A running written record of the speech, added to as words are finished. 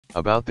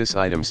About this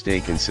item: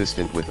 stay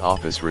consistent with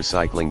office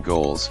recycling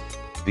goals.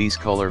 These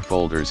color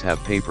folders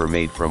have paper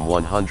made from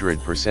 100%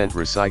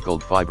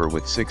 recycled fiber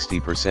with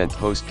 60%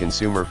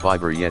 post-consumer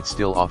fiber, yet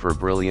still offer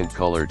brilliant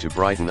color to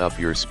brighten up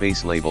your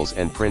space. Labels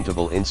and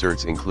printable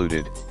inserts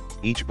included.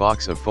 Each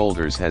box of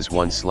folders has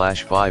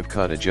 1/5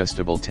 cut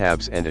adjustable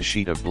tabs and a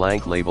sheet of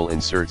blank label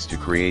inserts to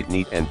create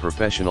neat and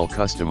professional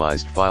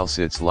customized file.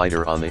 Sits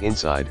lighter on the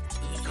inside.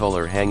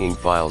 Color hanging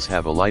files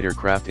have a lighter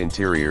craft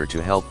interior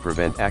to help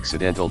prevent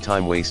accidental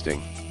time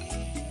wasting.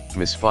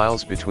 Miss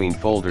files between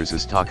folders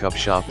is stock up,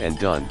 shop and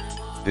done.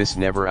 This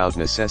never out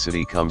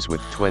necessity comes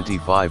with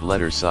 25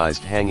 letter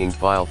sized hanging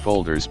file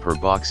folders per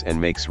box and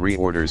makes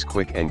reorders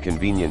quick and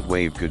convenient.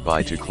 Wave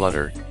goodbye to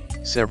clutter.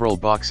 Several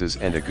boxes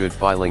and a good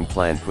filing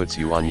plan puts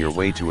you on your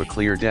way to a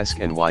clear desk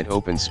and wide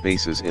open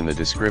spaces. In the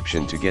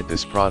description to get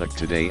this product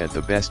today at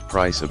the best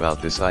price.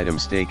 About this item: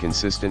 stay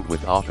consistent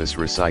with office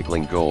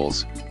recycling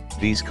goals.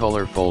 These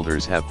color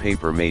folders have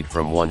paper made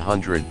from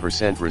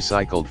 100%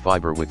 recycled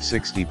fiber with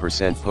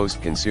 60%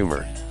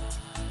 post-consumer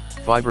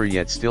fiber,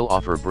 yet still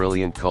offer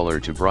brilliant color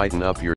to brighten up your